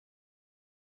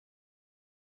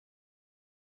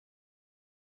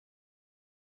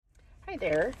Hi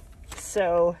there.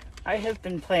 So I have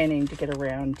been planning to get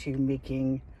around to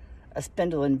making a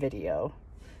Spindolyn video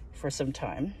for some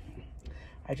time.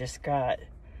 I just got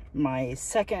my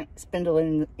second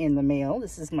Spindolyn in the mail.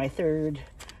 This is my third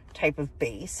type of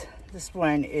base. This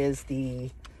one is the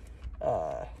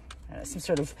some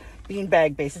sort of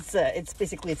beanbag base. It's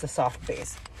basically a soft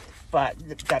base, but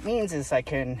that means is I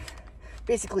can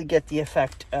basically get the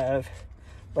effect of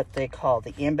what they call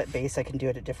the ambit base. I can do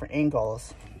it at different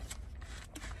angles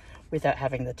without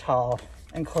having the tall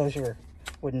enclosure,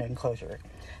 wooden enclosure.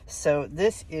 So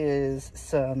this is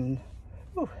some,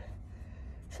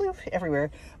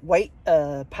 everywhere, white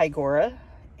Pygora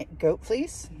goat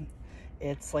fleece.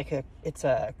 It's like it's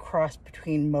a cross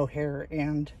between mohair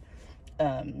and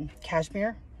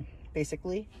cashmere,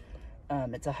 basically.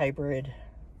 It's a hybrid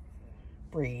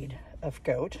breed of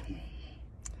goat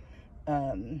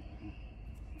that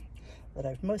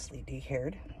I've mostly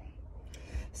de-haired.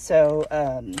 So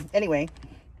anyway,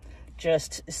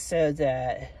 just so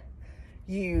that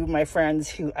you, my friends,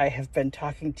 who I have been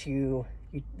talking to,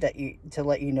 to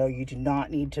let you know, you do not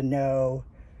need to know,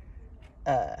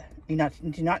 you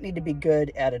do not need to be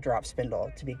good at a drop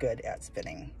spindle to be good at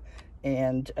spinning.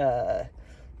 And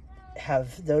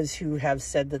have those who have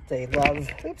said that they love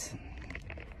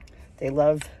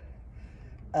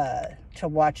to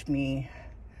watch me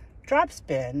drop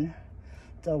spin.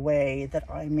 The way that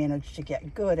I managed to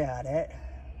get good at it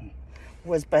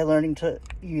was by learning to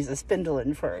use a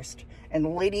Spindolyn first. And the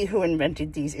lady who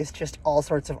invented these is just all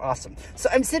sorts of awesome.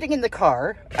 So I'm sitting in the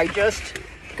car. I just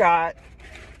got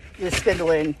the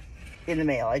Spindolyn in the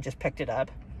mail. I just picked it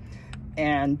up.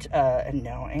 And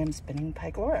now I am spinning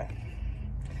Pygora.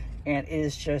 And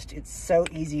it's so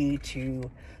easy to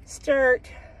start.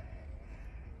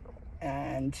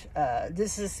 And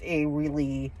this is a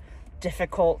really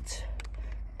difficult,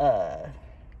 I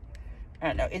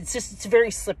don't know, it's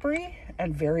very slippery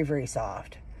and very, very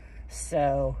soft.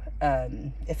 So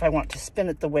if I want to spin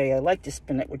it the way I like to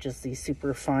spin it, which is these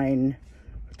super fine,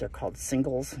 what they're called,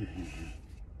 singles.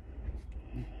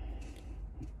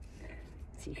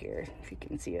 See here, if you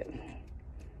can see it.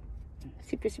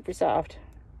 Super, super soft.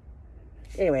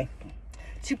 Anyway,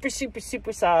 super, super,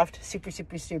 super soft, super,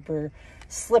 super, super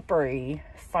slippery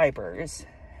fibers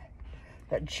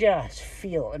that just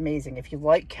feel amazing. If you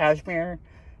like cashmere,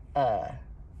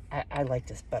 I like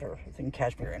this better than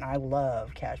cashmere, and I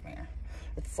love cashmere.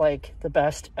 It's like the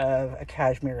best of a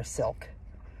cashmere silk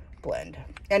blend.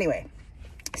 Anyway,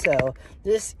 so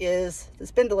this is the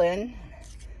Spindolyn.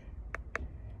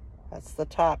 That's the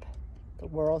top, the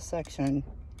whorl section,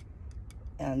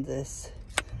 and this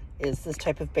is this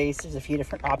type of base. There's a few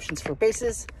different options for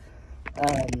bases,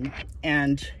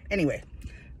 and anyway,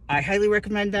 I highly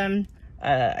recommend them.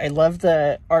 I love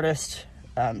the artist.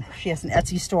 She has an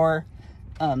Etsy store,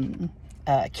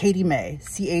 Katie May,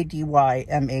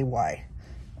 C-A-D-Y-M-A-Y,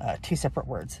 two separate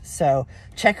words. So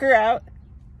check her out.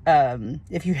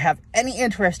 If you have any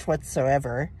interest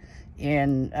whatsoever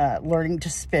in learning to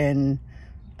spin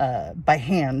by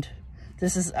hand,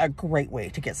 this is a great way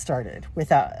to get started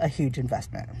without a huge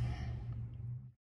investment.